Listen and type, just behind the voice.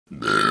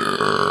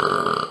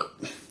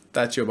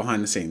That's your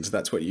behind the scenes.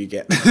 That's what you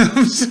get.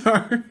 I'm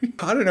sorry.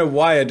 I don't know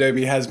why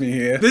Adobe has me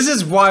here. This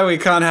is why we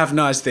can't have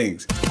nice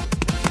things.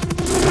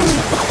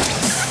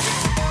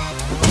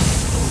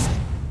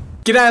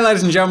 G'day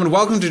ladies and gentlemen,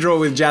 welcome to Draw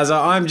with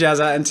Jazza. I'm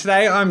Jazza and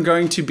today I'm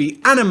going to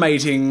be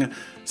animating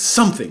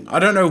something. I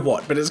don't know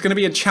what, but it's going to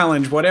be a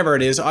challenge, whatever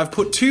it is. I've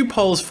put 2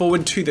 polls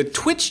forward to the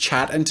Twitch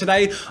chat, and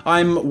today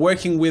I'm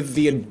working with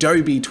the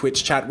Adobe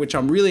Twitch chat, which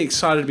I'm really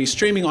excited to be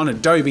streaming on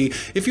Adobe.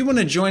 If you want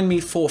to join me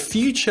for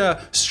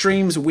future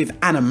streams with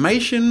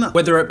animation,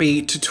 whether it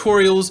be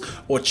tutorials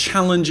or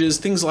challenges,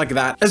 things like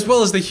that, as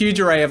well as the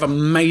huge array of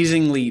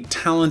amazingly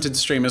talented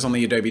streamers on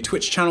the Adobe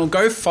Twitch channel,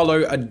 go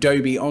follow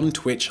Adobe on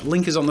Twitch.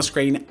 Link is on the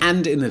screen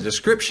and in the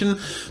description.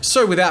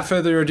 So without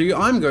further ado,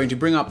 I'm going to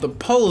bring up the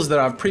polls that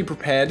I've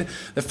pre-prepared.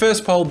 The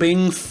first poll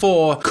being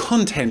for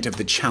content of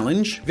the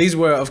challenge. These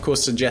were, of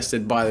course,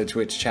 suggested by the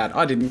Twitch chat.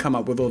 I didn't come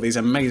up with all these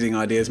amazing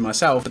ideas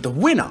myself, but the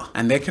winner,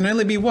 and there can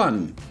only be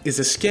one, is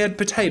a scared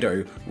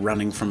potato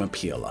running from a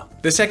peeler.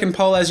 The second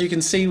poll, as you can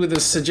see with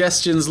the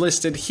suggestions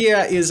listed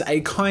here, is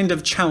a kind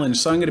of challenge.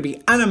 So I'm going to be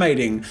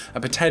animating a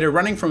potato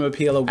running from a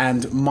peeler,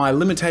 and my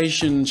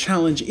limitation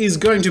challenge is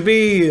going to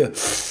be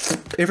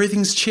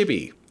everything's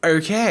chibi.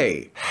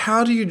 Okay,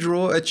 how do you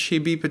draw a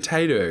chibi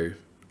potato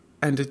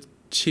and a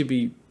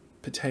chibi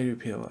potato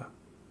peeler?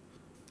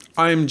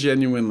 I'm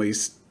genuinely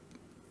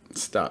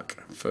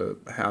stuck for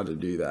how to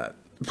do that.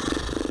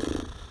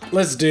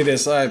 Let's do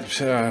this.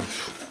 Good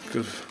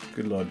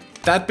lord.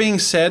 That being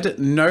said,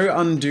 no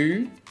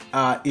undo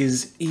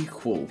is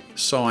equal.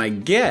 So I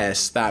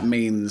guess that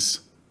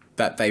means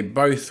that they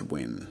both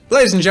win.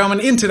 Ladies and gentlemen,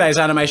 in today's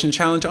animation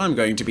challenge, I'm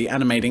going to be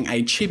animating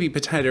a chibi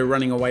potato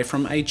running away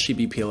from a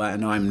chibi peeler,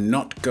 and I'm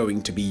not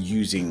going to be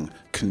using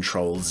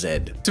Control Z.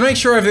 To make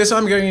sure of this,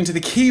 I'm going into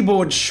the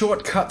keyboard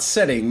shortcut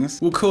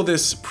settings. We'll call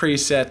this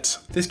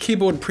preset. This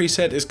keyboard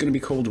preset is going to be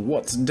called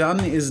What's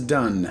Done is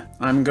Done.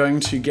 I'm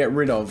going to get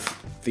rid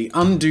of the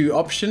undo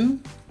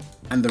option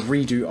and the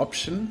redo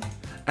option,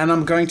 and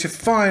I'm going to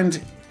find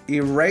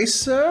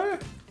eraser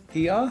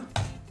here.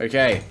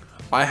 Okay.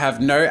 I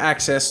have no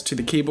access to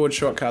the keyboard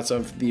shortcuts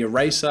of the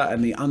eraser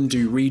and the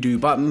undo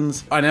redo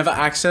buttons. I never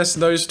access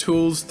those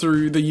tools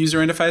through the user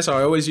interface.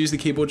 I always use the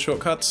keyboard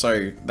shortcuts,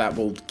 so that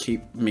will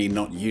keep me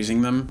not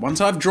using them.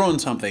 Once I've drawn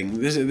something,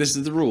 this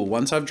is the rule.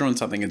 Once I've drawn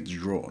something, it's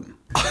drawn.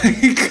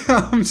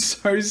 I'm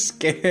so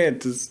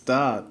scared to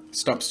start.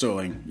 Stop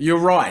stalling. You're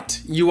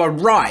right. You are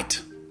right.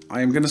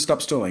 I am gonna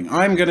stop stalling.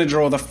 I'm gonna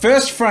draw the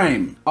first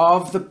frame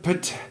of the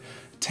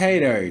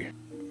potato.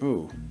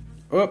 Ooh.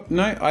 Oh,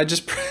 no, I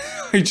just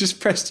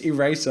pressed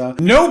eraser.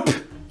 Nope!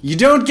 You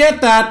don't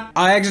get that!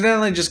 I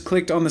accidentally just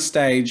clicked on the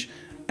stage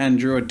and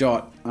drew a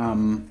dot.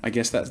 I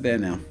guess that's there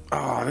now.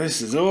 Oh,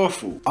 this is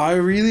awful. I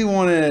really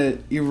want to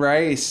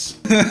erase,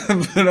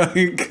 but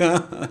I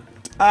can't.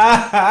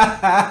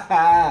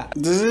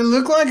 Does it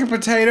look like a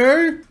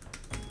potato?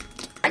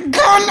 I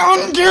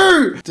can't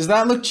undo! Does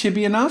that look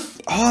chibi enough?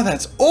 Oh,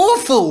 that's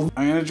awful!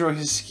 I'm gonna draw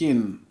his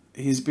skin.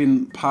 He's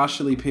been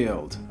partially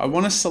peeled. I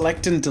want to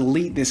select and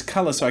delete this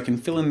color so I can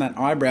fill in that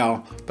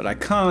eyebrow, but I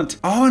can't.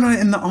 Oh,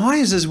 and the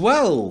eyes as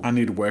well. I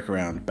need to work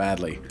around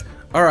badly.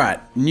 All right,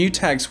 new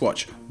tag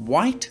swatch.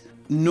 White,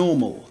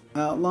 normal.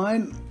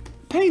 Outline,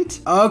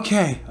 paint.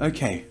 Okay.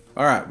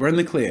 All right, we're in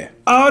the clear.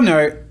 Oh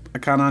no, I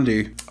can't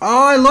undo.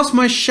 Oh, I lost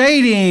my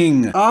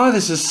shading. Oh,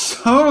 this is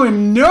so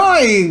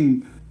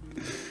annoying.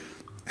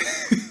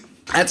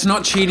 That's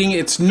not cheating,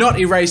 it's not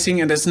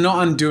erasing, and it's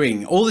not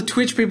undoing. All the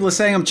Twitch people are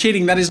saying I'm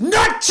cheating, that is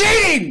not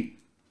cheating!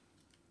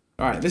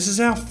 Alright, this is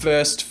our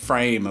first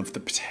frame of the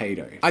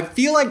potato. I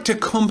feel like to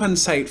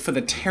compensate for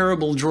the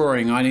terrible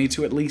drawing, I need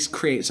to at least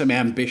create some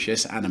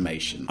ambitious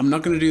animation. I'm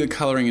not gonna do the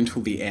coloring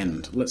until the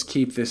end. Let's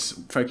keep this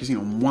focusing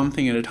on one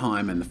thing at a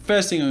time, and the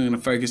first thing I'm gonna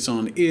focus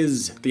on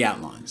is the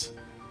outlines.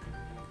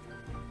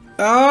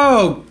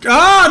 Oh no,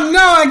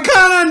 I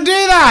can't undo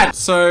that!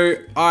 So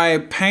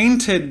I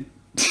painted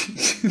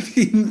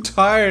the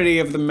entirety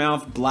of the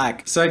mouth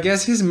black. So I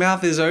guess his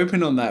mouth is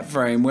open on that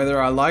frame, whether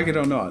I like it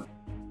or not.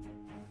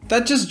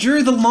 That just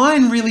drew the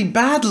line really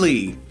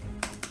badly.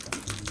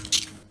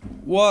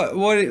 What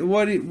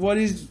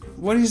is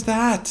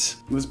that?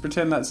 Let's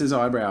pretend that's his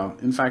eyebrow.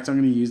 In fact, I'm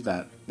gonna use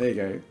that. There you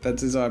go,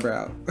 that's his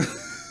eyebrow.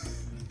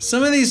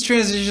 Some of these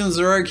transitions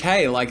are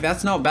okay, like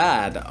that's not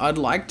bad. I'd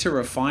like to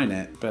refine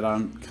it, but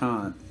I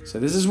can't. So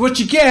this is what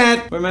you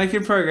get. We're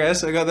making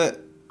progress. I got the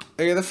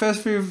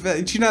first few.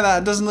 Do you know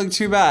that doesn't look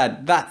too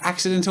bad? That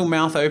accidental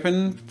mouth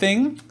open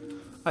thing,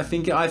 I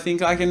think I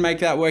can make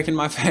that work in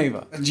my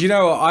favor. Do you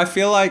know what? I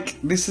feel like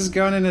this is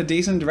going in a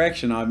decent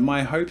direction.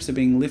 My hopes are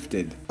being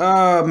lifted.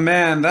 Oh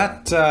man,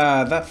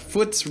 that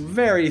foot's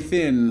very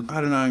thin.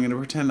 I don't know, I'm gonna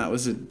pretend that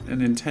was an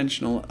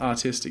intentional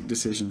artistic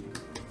decision.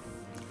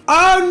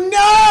 Oh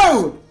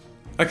no!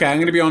 Okay, I'm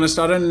gonna be honest,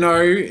 I don't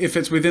know if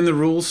it's within the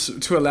rules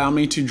to allow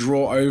me to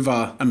draw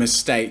over a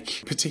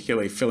mistake,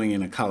 particularly filling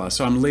in a color.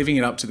 So I'm leaving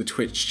it up to the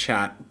Twitch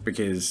chat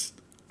because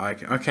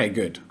okay,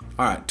 good.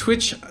 All right,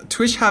 Twitch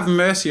have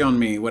mercy on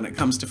me when it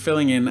comes to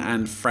filling in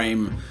and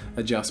frame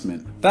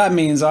adjustment. That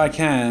means I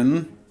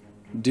can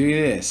do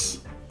this.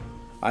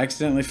 I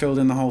accidentally filled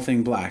in the whole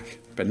thing black.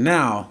 But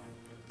now,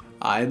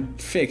 I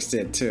fixed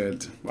it to,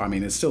 I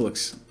mean, it still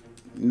looks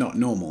not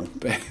normal,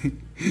 but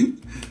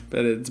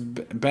it's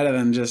better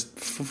than just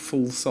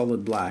full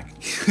solid black.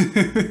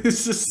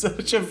 This is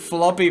such a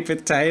floppy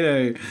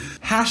potato.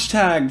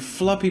 Hashtag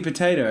floppy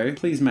potato.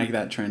 Please make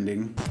that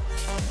trending.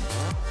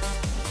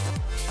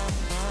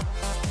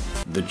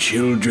 The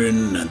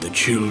children and the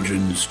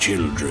children's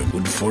children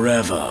would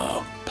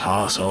forever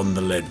pass on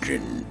the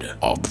legend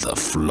of the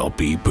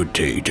floppy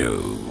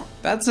potato.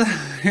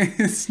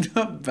 It's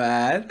not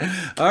bad.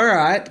 All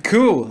right,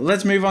 cool.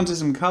 Let's move on to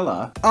some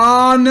color.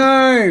 Oh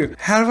no,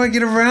 how do I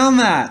get around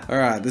that? All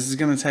right, this is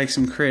gonna take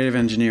some creative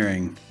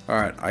engineering. All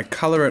right, I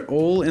color it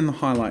all in the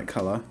highlight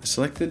color.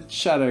 Select the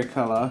shadow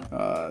color.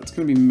 It's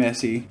gonna be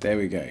messy. There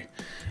we go.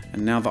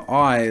 And now the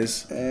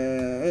eyes.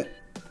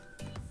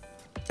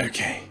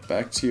 Okay,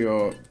 back to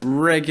your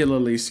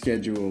regularly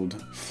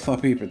scheduled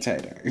floppy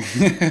potato.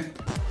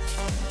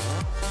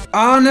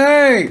 Oh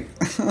no!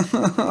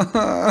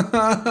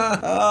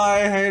 Oh,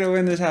 I hate it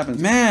when this happens.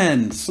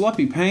 Man,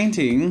 sloppy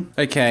painting.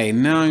 Okay,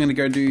 now I'm gonna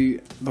go do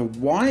the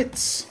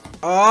whites.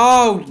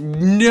 Oh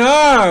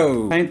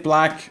no! Paint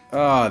black.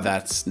 Oh,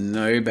 that's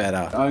no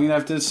better. I'm gonna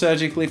have to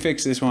surgically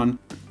fix this one.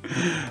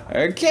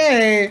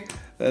 Okay.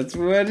 That's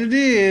what it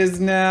is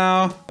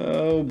now.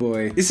 Oh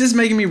boy. This is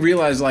making me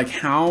realize like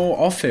how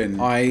often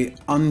I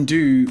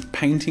undo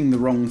painting the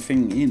wrong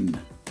thing in.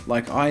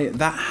 Like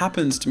that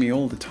happens to me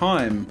all the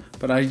time,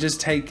 but I just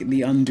take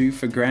the undo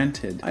for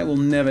granted. I will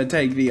never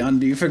take the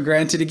undo for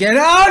granted again.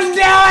 Oh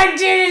no, I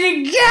did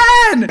it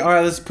again! All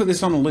right, let's put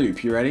this on a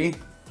loop. You ready?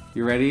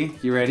 You ready?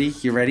 You ready?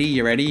 You ready?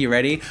 You ready? You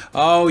ready?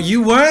 Oh,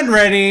 you weren't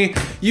ready!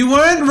 You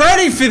weren't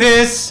ready for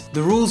this!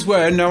 The rules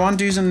were no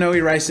undos and no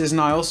erasers, and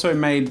I also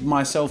made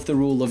myself the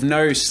rule of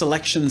no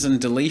selections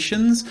and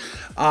deletions.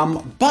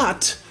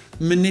 But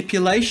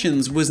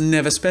manipulations was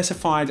never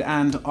specified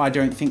and I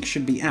don't think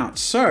should be out.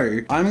 So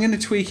I'm going to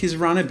tweak his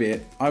run a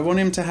bit. I want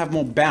him to have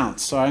more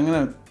bounce. So I'm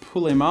going to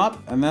pull him up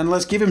and then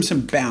let's give him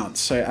some bounce.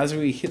 So as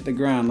we hit the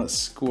ground, let's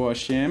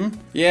squash him.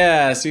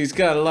 Yeah, so he's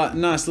got a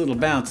nice little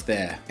bounce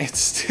there. It's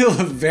still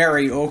a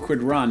very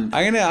awkward run.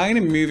 I'm gonna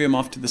move him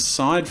off to the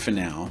side for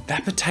now.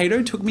 That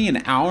potato took me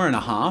an hour and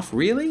a half,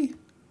 really?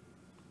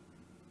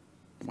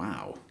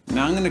 Wow.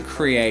 Now I'm gonna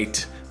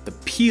create the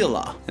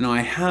peeler, and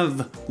I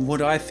have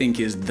what I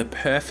think is the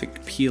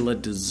perfect peeler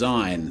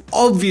design.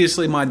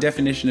 Obviously my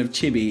definition of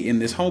chibi in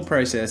this whole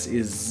process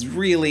is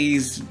really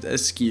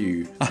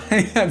askew.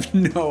 I have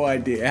no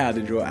idea how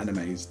to draw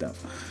anime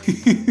stuff.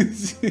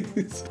 This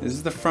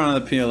is the front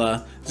of the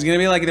peeler. It's gonna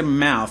be like the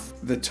mouth.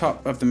 The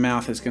top of the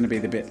mouth is gonna be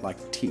the bit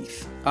like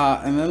teeth.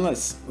 And then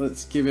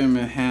let's give him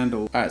a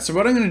handle. All right, so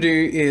what I'm gonna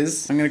do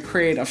is I'm gonna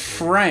create a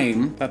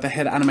frame that the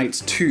head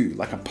animates to,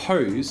 like a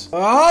pose.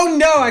 Oh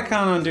no, I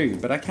can't undo,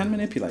 but I can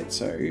manipulate,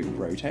 so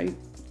rotate.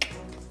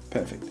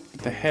 Perfect.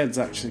 The head's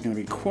actually going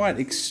to be quite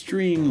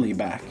extremely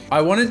back.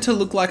 I want it to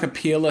look like a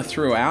peeler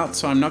throughout,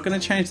 so I'm not going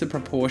to change the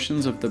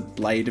proportions of the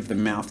blade of the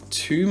mouth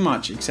too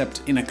much,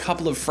 except in a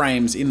couple of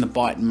frames in the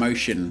bite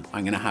motion,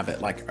 I'm going to have it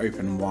like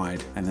open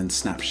wide and then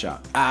snap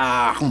shut.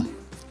 I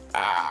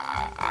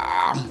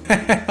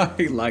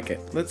like it.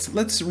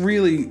 Let's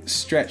really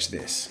stretch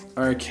this.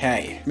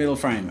 Okay, middle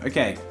frame.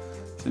 Okay,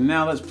 so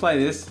now let's play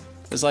this.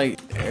 It's like,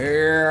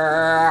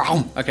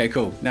 okay,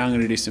 cool. Now I'm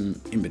gonna do some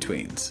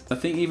in-betweens. I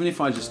think even if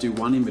I just do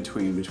one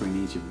in-between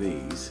each of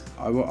these,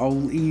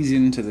 I'll ease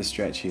into the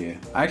stretch here.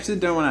 I actually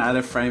don't wanna add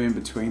a frame in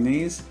between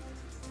these.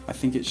 I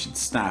think it should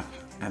snap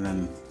and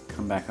then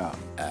come back up.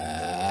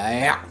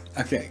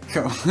 Okay,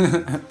 cool.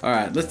 All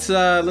right, let's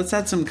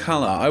add some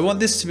color. I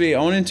want it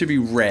to be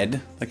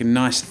red, like a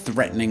nice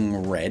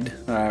threatening red.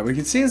 All right, we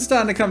can see it's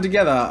starting to come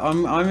together.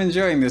 I'm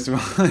enjoying this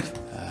one.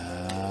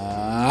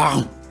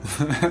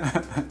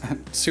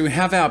 So we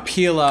have our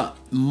peeler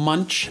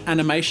munch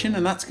animation,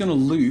 and that's gonna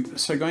loop.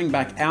 So going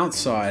back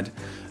outside,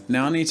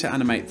 now I need to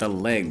animate the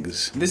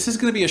legs. This is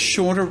gonna be a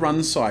shorter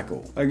run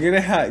cycle. I'm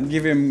gonna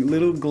give him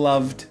little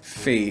gloved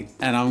feet,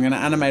 and I'm gonna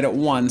animate it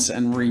once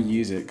and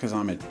reuse it because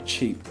I'm a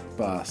cheap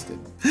bastard.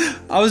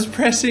 I was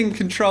pressing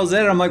Control Z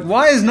and I'm like,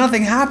 why is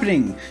nothing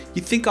happening?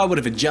 You'd think I would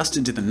have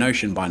adjusted to the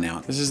Notion by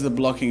now. This is the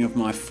blocking of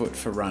my foot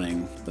for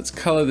running. Let's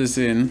color this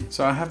in.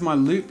 So I have my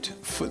looped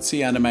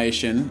footsie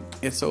animation.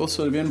 It's all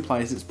sort of in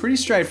place. It's pretty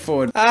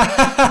straightforward. Oh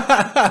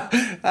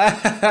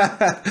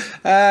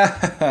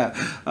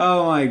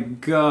my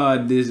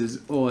God, this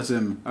is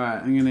awesome. All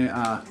right, I'm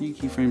gonna, few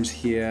keyframes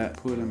here,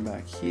 put them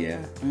back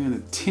here. I'm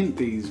gonna tint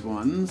these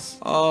ones.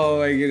 Oh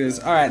my goodness.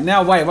 All right,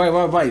 now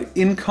wait.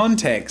 In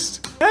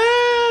context.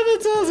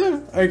 That's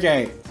awesome.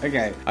 Okay.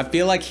 I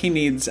feel like he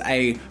needs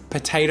a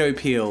potato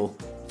peel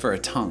for a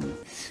tongue.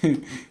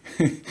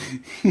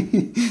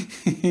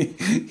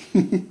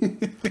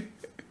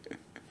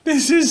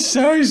 This is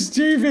so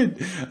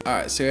stupid. All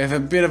right, so we have a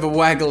bit of a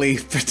waggly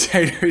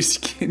potato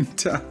skin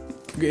tongue.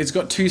 It's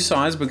got two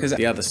sides because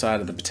the other side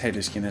of the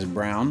potato skin is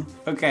brown.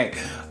 Okay,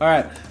 all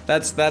right,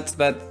 that's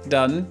that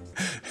done.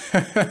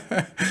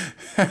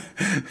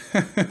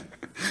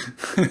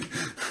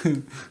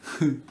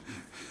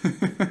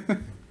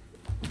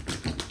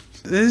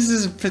 This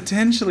is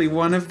potentially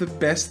one of the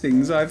best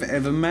things I've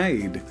ever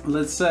made.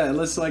 Let's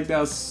select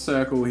our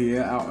circle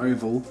here, our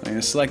oval. I'm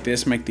gonna select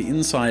this, make the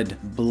inside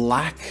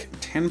black,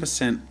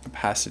 10%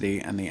 opacity,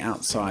 and the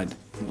outside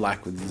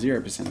black with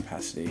 0%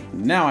 opacity.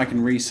 Now I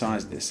can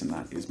resize this, and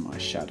that is my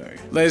shadow.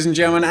 Ladies and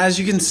gentlemen, as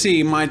you can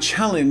see, my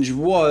challenge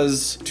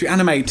was to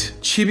animate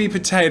chibi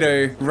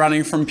potato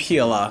running from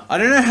peeler. I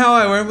don't know how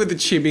I went with the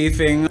chibi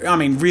thing. I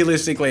mean,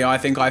 realistically, I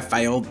think I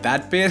failed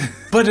that bit.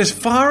 But as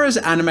far as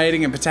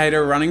animating a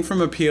potato running from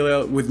a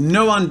peeler with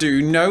no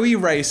undo, no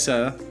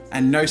eraser,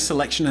 and no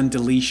selection and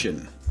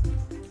deletion,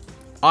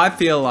 I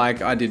feel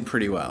like I did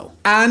pretty well.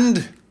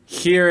 And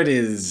here it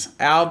is,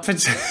 our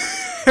potato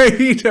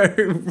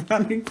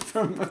running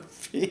from a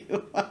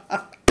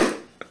peeler.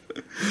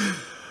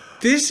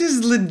 This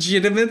is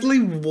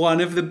legitimately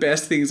one of the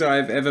best things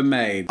I've ever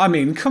made. I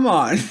mean, come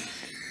on.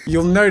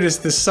 You'll notice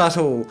the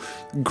subtle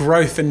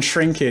growth and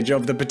shrinkage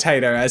of the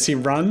potato as he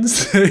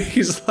runs.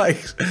 He's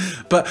like,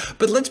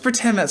 but let's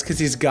pretend that's because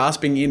he's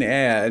gasping in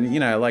air and, you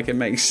know, like it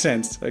makes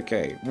sense.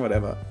 Okay,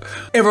 whatever.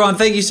 Everyone,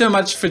 thank you so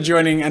much for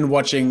joining and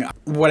watching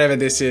whatever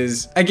this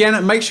is.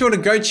 Again, make sure to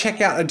go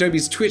check out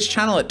Adobe's Twitch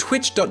channel at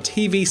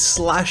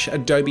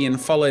twitch.tv/Adobe and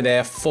follow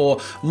there for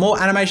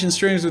more animation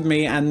streams with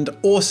me and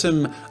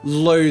awesome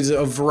loads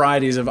of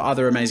varieties of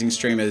other amazing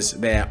streamers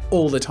there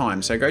all the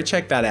time. So go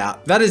check that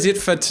out. That is it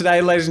for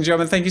today, ladies and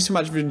gentlemen. Thank you so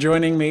much for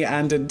joining me,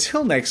 and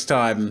until next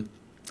time,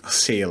 I'll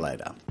see you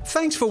later.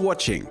 Thanks for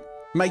watching.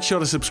 Make sure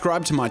to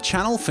subscribe to my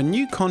channel for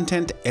new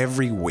content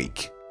every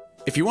week.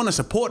 If you want to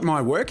support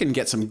my work and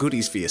get some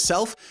goodies for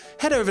yourself,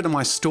 head over to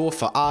my store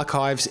for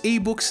archives,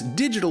 ebooks,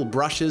 digital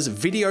brushes,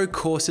 video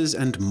courses,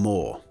 and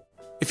more.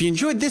 If you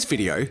enjoyed this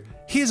video,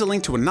 here's a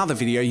link to another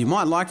video you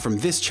might like from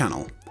this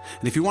channel.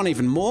 And if you want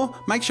even more,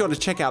 make sure to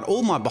check out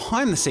all my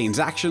behind the scenes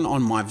action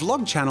on my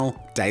vlog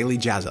channel, Daily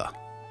Jazza.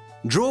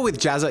 Draw with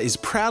Jazza is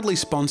proudly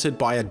sponsored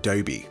by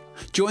Adobe.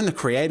 Join the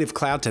Creative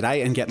Cloud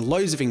today and get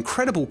loads of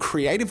incredible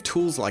creative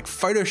tools like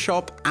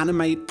Photoshop,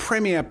 Animate,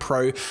 Premiere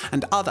Pro,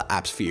 and other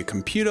apps for your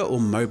computer or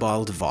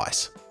mobile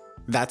device.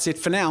 That's it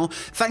for now.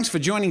 Thanks for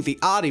joining the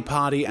arty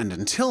party, and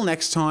until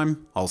next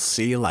time, I'll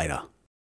see you later.